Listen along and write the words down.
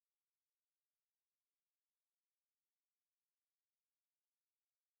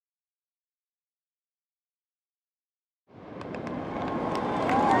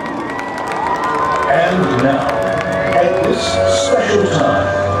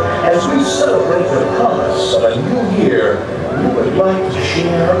As we celebrate the promise of a new year, we would like to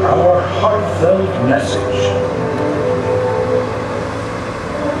share our heartfelt message.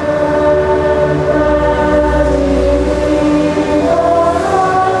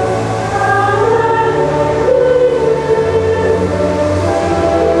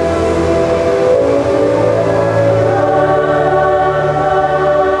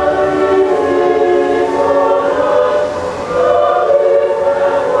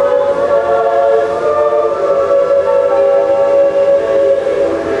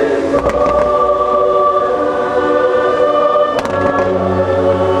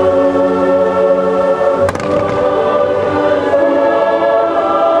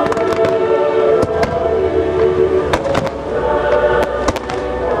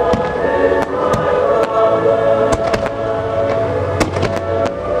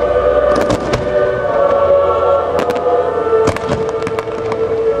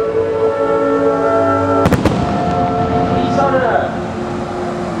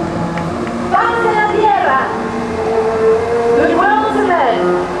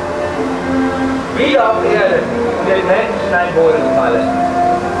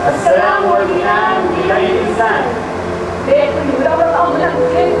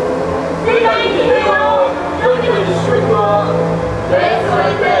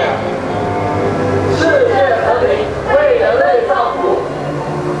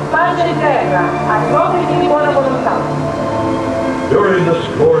 During this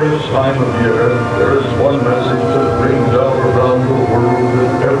glorious time of year, there is one message that rings out around the world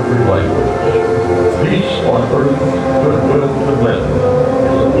in every language. Peace on earth, goodwill to men,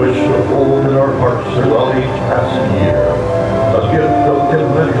 is a wish to hold in our hearts throughout each passing year. A gift of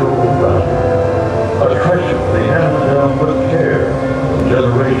immeasurable value, a treasure to be handed down with care from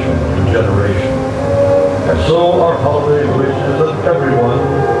generation to generation. And so our holiday wish is that everyone,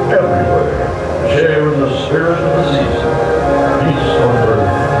 everywhere, share in the spirit of the season. Peace on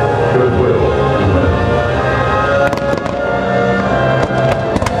earth, goodwill to men.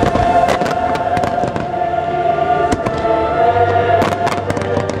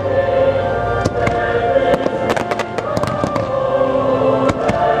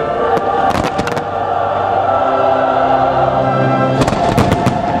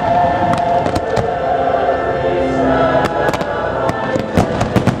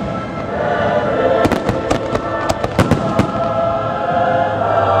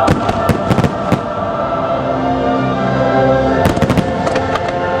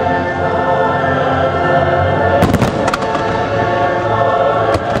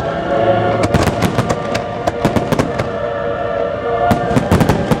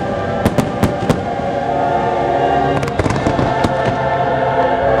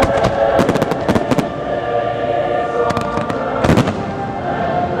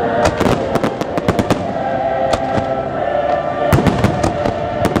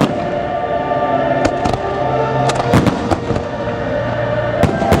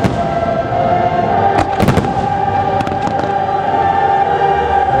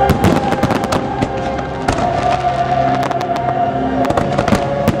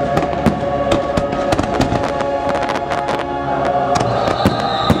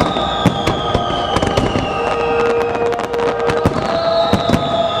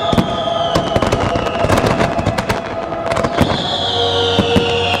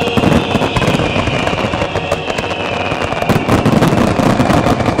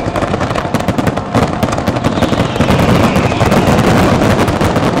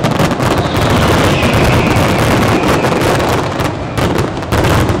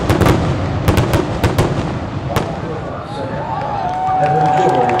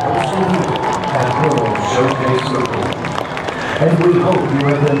 And we hope you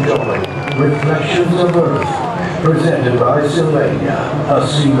have enjoyed Reflections of Earth, presented by Lange, a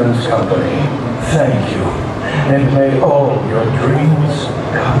Siemens company. Thank you, and may all your dreams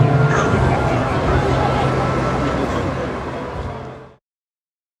come true.